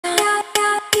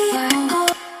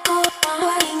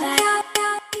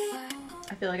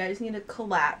I just need to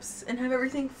collapse and have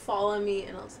everything fall on me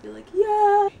and I'll just be like,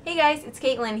 yeah. Hey guys, it's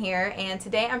Caitlin here, and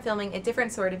today I'm filming a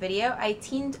different sort of video. I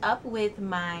teamed up with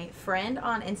my friend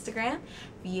on Instagram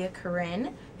via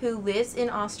Corinne, who lives in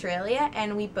Australia,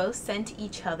 and we both sent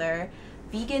each other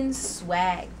vegan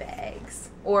swag bags,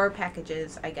 or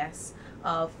packages, I guess,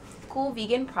 of cool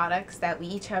vegan products that we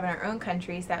each have in our own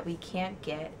countries that we can't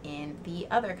get in the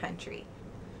other country.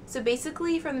 So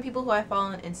basically, from the people who I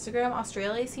follow on Instagram,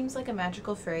 Australia seems like a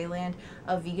magical fairyland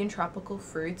of vegan tropical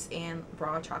fruits and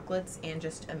raw chocolates and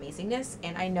just amazingness,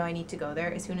 and I know I need to go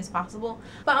there as soon as possible.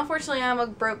 But unfortunately, I'm a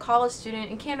broke college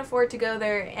student and can't afford to go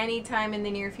there anytime in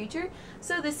the near future,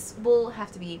 so this will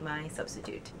have to be my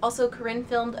substitute. Also, Corinne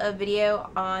filmed a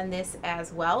video on this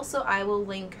as well, so I will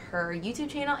link her YouTube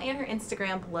channel and her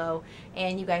Instagram below,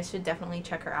 and you guys should definitely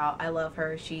check her out. I love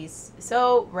her. She's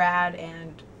so rad,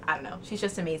 and I don't know, she's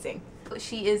just amazing.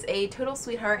 She is a total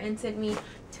sweetheart and sent me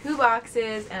 2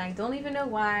 boxes, and I don't even know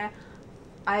why.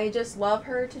 I just love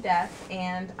her to death,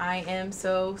 and I am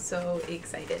so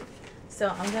excited. So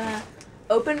I'm gonna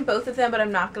open both of them, but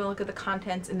I'm not gonna look at the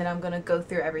contents, and then I'm gonna go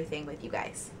through everything with you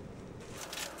guys.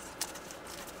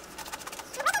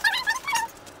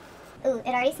 Ooh, it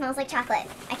already smells like chocolate.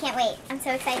 I can't wait. I'm so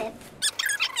excited.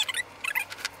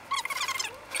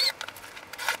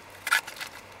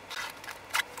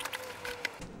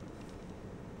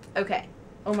 Okay.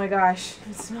 Oh my gosh,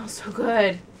 it smells so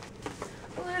good.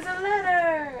 Oh, there's a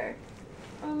letter.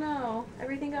 Oh no,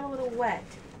 everything got a little wet.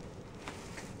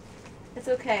 It's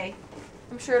okay.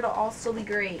 I'm sure it'll all still be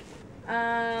great.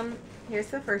 Here's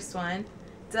the first one.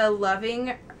 It's a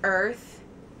Loving Earth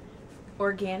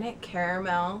organic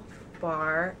caramel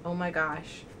bar. Oh my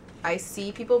gosh. I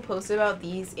see people post about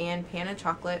these and Panna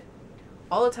chocolate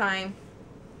all the time.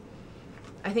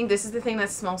 I think this is the thing that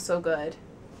smells so good.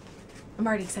 I'm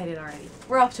already excited already.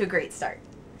 We're off to a great start.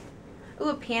 Ooh,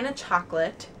 a Panna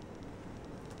chocolate.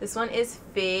 This one is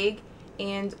fig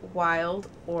and wild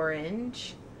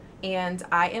orange. And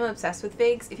I am obsessed with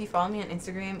figs. If you follow me on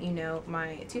Instagram, you know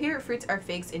my 2 favorite fruits are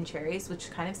figs and cherries,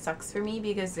 which kind of sucks for me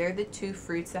because they're the 2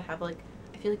 fruits that have, like,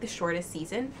 I feel like the shortest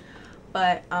season.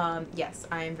 But yes,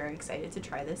 I am very excited to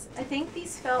try this. I think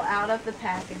these fell out of the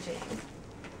packaging.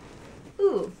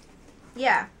 Ooh,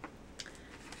 yeah.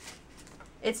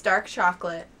 It's dark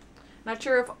chocolate. Not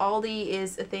sure if Aldi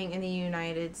is a thing in the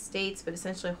United States, but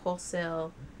essentially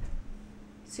wholesale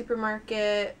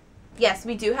supermarket. Yes,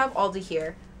 we do have Aldi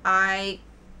here. I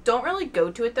don't really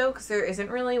go to it though because there isn't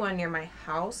really one near my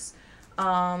house.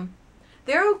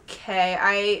 They're okay.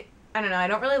 I don't know. I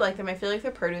don't really like them. I feel like their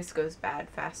produce goes bad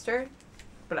faster,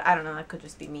 but I don't know. That could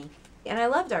just be me. And I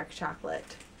love dark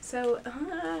chocolate. So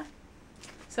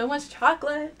much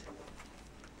chocolate.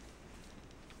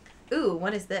 Ooh,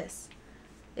 what is this?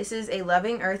 This is a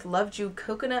Loving Earth Love Ju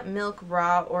coconut milk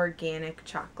raw organic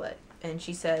chocolate. And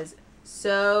she says,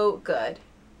 so good.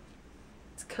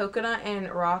 It's coconut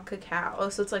and raw cacao. Oh,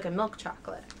 so it's like a milk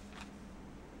chocolate.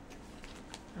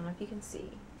 I don't know if you can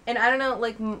see. And I don't know,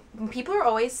 like, people are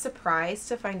always surprised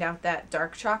to find out that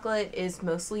dark chocolate is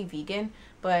mostly vegan.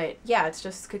 But yeah, it's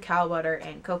just cacao butter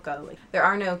and cocoa. Like, there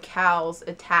are no cows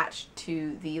attached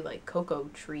to the, like, cocoa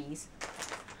trees.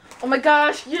 Oh my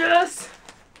gosh, yes!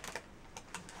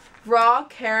 Raw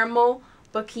caramel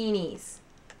bikinis.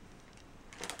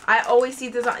 I always see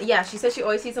this on, yeah, she said she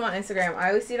always sees them on Instagram. I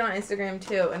always see it on Instagram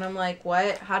too, and I'm like,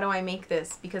 what? How do I make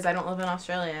this? Because I don't live in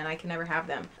Australia and I can never have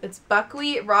them. It's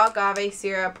buckwheat, raw agave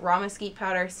syrup, raw mesquite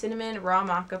powder, cinnamon, raw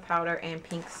maca powder, and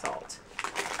pink salt.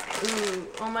 Ooh,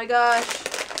 oh my gosh.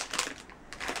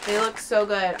 They look so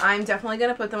good. I'm definitely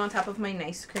going to put them on top of my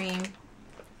nice cream.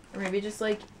 Or maybe just,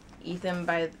 like, eat them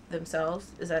by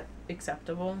themselves. Is that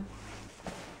acceptable?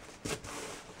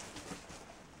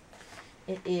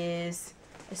 It is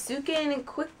a Sukin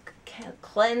Quick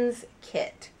Cleanse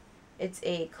Kit. It's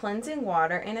a cleansing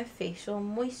water and a facial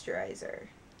moisturizer.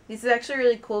 This is actually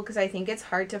really cool because I think it's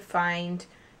hard to find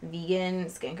vegan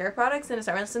skincare products, and it's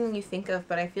not really something you think of,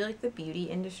 but I feel like the beauty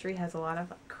industry has a lot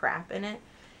of crap in it.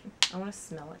 I want to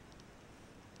smell it.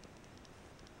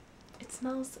 It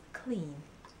smells clean.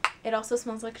 It also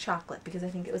smells like chocolate because I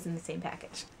think it was in the same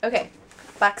package. Okay,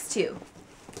 box 2.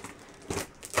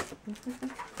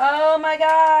 Oh my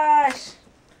gosh!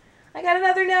 I got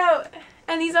another note!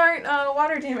 And these aren't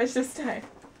water damage this time.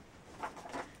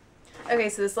 Okay,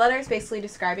 so this letter is basically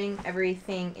describing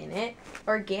everything in it.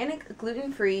 Organic,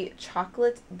 gluten-free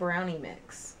chocolate brownie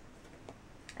mix.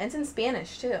 And it's in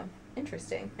Spanish too.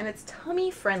 Interesting. And it's tummy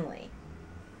friendly.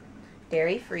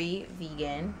 Dairy-free,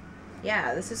 vegan.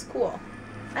 Yeah, this is cool.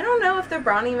 I don't know if the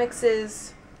brownie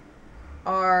mixes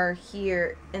are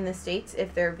here in the States,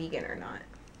 if they're vegan or not.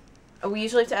 We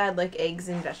usually have to add like eggs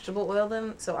and vegetable oil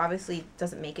them, so obviously it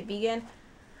doesn't make it vegan.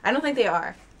 I don't think they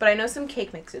are, but I know some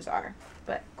cake mixes are.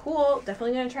 But cool,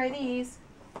 definitely gonna try these.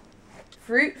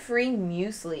 Fruit-free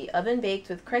muesli, oven baked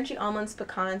with crunchy almonds,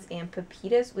 pecans, and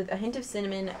pepitas with a hint of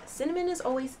cinnamon. Cinnamon is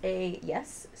always a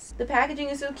yes. The packaging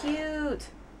is so cute.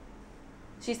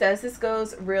 She says this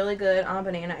goes really good on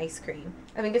banana ice cream.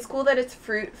 I think it's cool that it's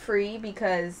fruit-free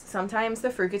because sometimes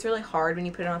the fruit gets really hard when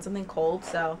you put it on something cold,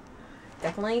 so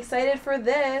definitely excited for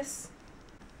this.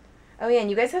 Oh yeah, and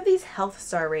you guys have these health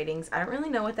star ratings. I don't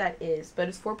really know what that is, but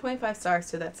it's 4.5 stars,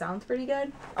 so that sounds pretty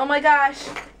good. Oh my gosh.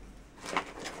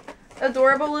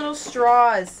 Adorable little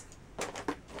straws.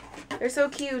 They're so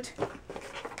cute.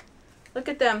 Look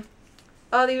at them.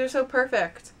 Oh, these are so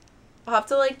perfect. I'll have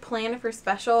to like plan for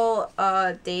special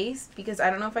days because I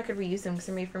don't know if I could reuse them because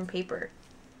they're made from paper.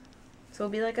 So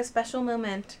it'll be like a special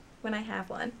moment when I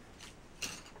have one.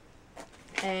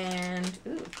 And,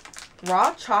 ooh,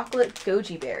 raw chocolate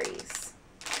goji berries.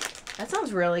 That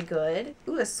sounds really good.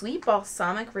 Ooh, a sweet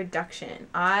balsamic reduction.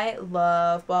 I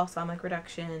love balsamic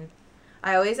reduction.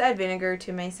 I always add vinegar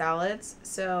to my salads,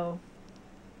 so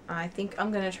I think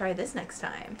I'm going to try this next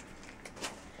time.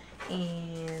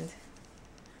 And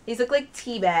these look like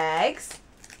tea bags.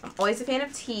 I'm always a fan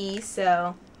of tea,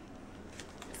 so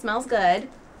it smells good.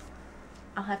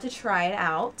 I'll have to try it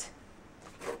out.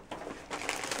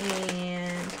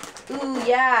 And, ooh,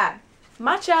 yeah,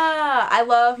 matcha. I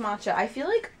love matcha. I feel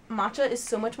like matcha is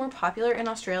so much more popular in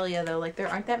Australia, though. Like, there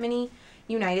aren't that many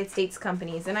United States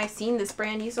companies. And I've seen this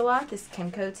brand used a lot, this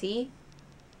Kimco tea.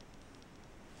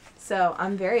 So,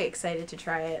 I'm very excited to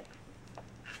try it.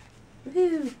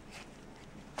 Woohoo.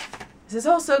 This is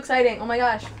all so exciting. Oh my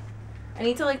gosh. I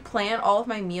need to, like, plan all of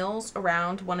my meals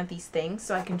around one of these things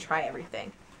so I can try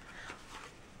everything.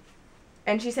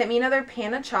 And she sent me another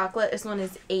pan of chocolate. This one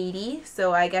is 80,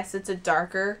 so I guess it's a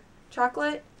darker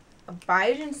chocolate. A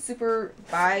Biogen Super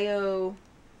Biogland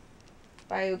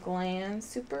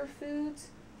Superfoods.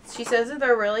 She says that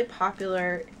they're really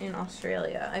popular in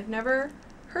Australia. I've never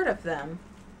heard of them.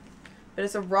 But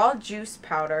it's a raw juice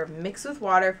powder mixed with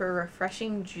water for a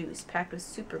refreshing juice packed with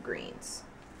super greens.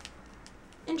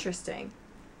 Interesting.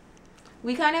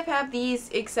 We kind of have these,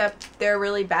 except they're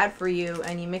really bad for you,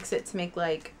 and you mix it to make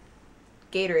like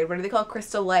Gatorade. What do they call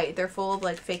Crystal Light? They're full of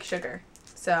like fake sugar.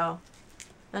 So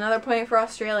another point for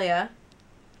Australia.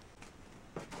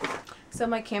 So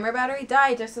my camera battery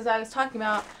died just as I was talking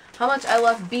about how much I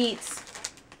love beets.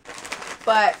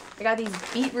 But I got these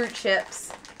beetroot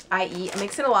chips I eat. I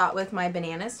mix it a lot with my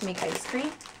bananas to make ice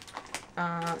cream.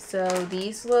 So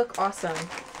these look awesome.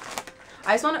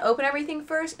 I just want to open everything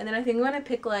first, and then I think I'm going to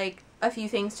pick like a few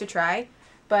things to try.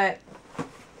 But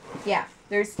yeah.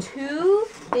 There's 2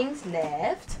 things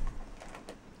left.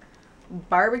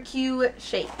 Barbecue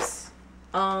shapes.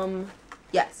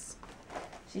 Yes.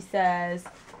 She says,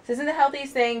 this isn't the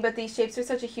healthiest thing, but these shapes are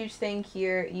such a huge thing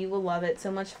here. You will love it. So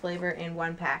much flavor in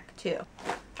one pack, too.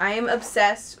 I am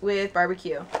obsessed with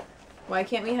barbecue. Why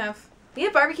can't we have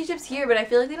barbecue chips here, but I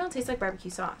feel like they don't taste like barbecue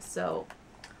sauce. So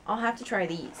I'll have to try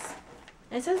these.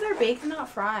 And it says they're baked and not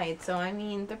fried. So, I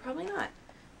mean, they're probably not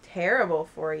terrible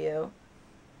for you.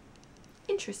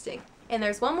 Interesting. And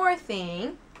there's one more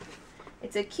thing.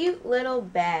 It's a cute little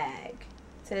bag.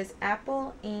 It says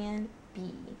apple and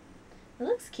bee. It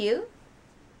looks cute.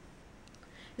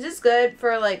 This is good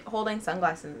for like holding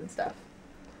sunglasses and stuff.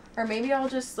 Or maybe I'll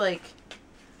just like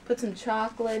put some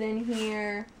chocolate in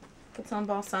here. Put some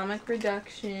balsamic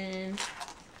reduction.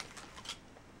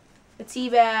 A tea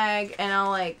bag, and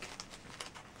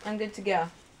I'm good to go.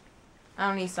 I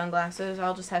don't need sunglasses.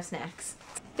 I'll just have snacks.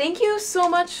 Thank you so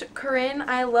much, Corinne.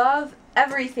 I love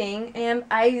everything, and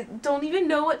I don't even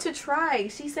know what to try.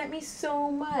 She sent me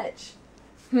so much.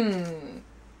 I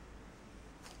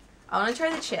want to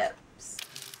try the chips.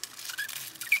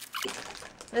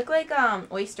 They look like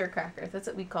oyster crackers. That's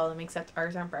what we call them, except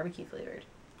ours aren't barbecue flavored.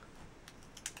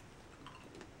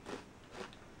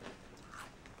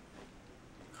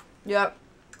 Yep.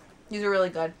 These are really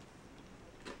good.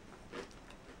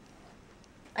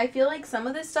 I feel like some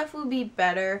of this stuff would be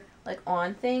better like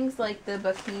on things like the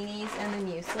bikinis and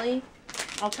the muesli.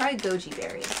 I'll try goji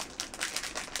berries.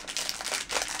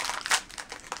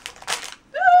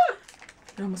 Ah!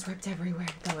 It almost ripped everywhere.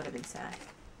 That would have been sad.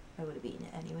 I would have eaten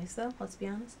it anyways though, let's be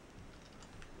honest.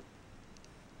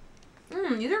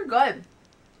 These are good.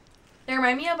 They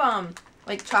remind me of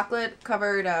like chocolate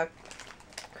covered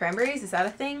cranberries. Is that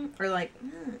a thing? Or like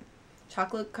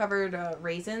chocolate covered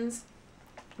raisins.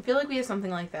 I feel like we have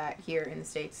something like that here in the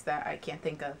States that I can't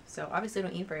think of. So obviously I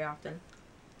don't eat very often.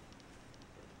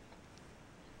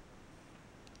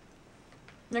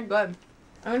 They're good.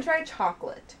 I'm going to try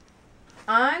chocolate.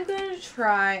 I'm going to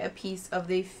try a piece of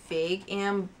the fig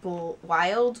and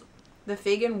wild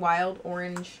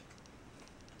orange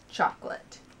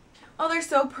chocolate. Oh, they're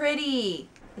so pretty.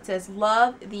 It says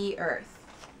love the earth.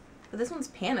 But this one's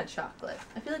panna chocolate.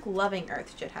 I feel like loving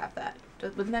earth should have that.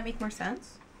 Wouldn't that make more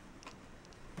sense?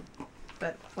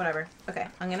 But whatever. Okay,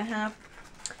 I'm going to have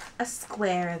a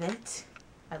square of it.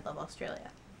 I love Australia.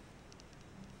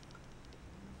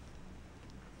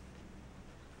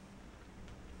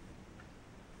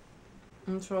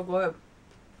 It's so good.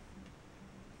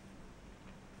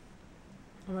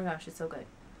 Oh my gosh, it's so good.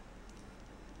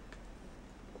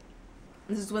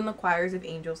 This is when the choirs of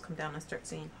angels come down and start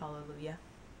singing hallelujah.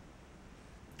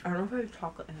 I don't know if I have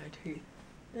chocolate in their teeth.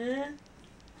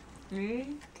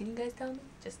 Can you guys tell me?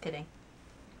 Just kidding.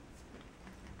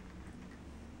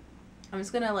 I'm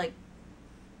just gonna like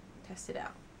test it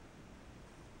out.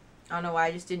 I don't know why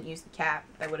I just didn't use the cap.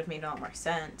 That would have made a lot more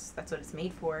sense. That's what it's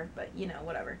made for, but you know,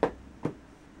 whatever.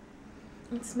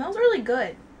 It smells really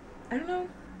good. I don't know.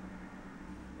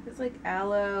 It's like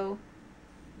aloe,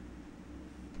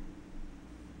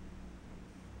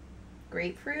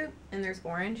 grapefruit, and there's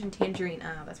orange and tangerine.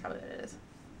 Oh, that's probably what it is.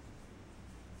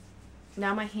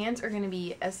 Now my hands are going to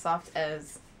be as soft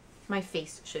as my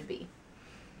face should be.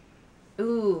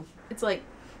 Ooh, it's like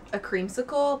a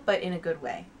creamsicle, but in a good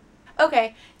way.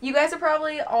 Okay, you guys are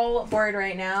probably all bored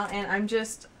right now, and I'm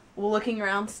just looking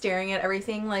around staring at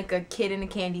everything like a kid in a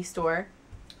candy store,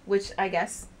 which I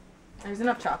guess there's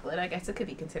enough chocolate. I guess it could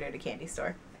be considered a candy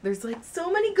store. There's like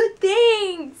so many good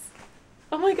things.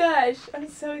 Oh my gosh, I'm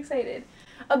so excited.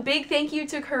 A big thank you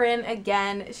to Corinne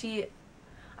again.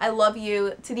 I love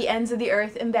you to the ends of the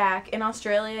earth and back. And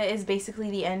Australia is basically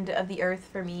the end of the earth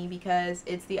for me because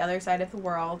it's the other side of the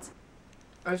world.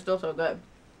 It's still so good.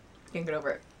 Can't get over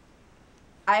it.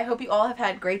 I hope you all have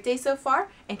had great days so far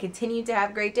and continue to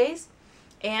have great days.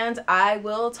 And I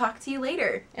will talk to you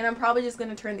later. And I'm probably just going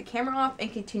to turn the camera off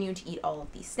and continue to eat all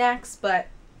of these snacks, but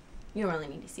you don't really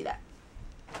need to see that.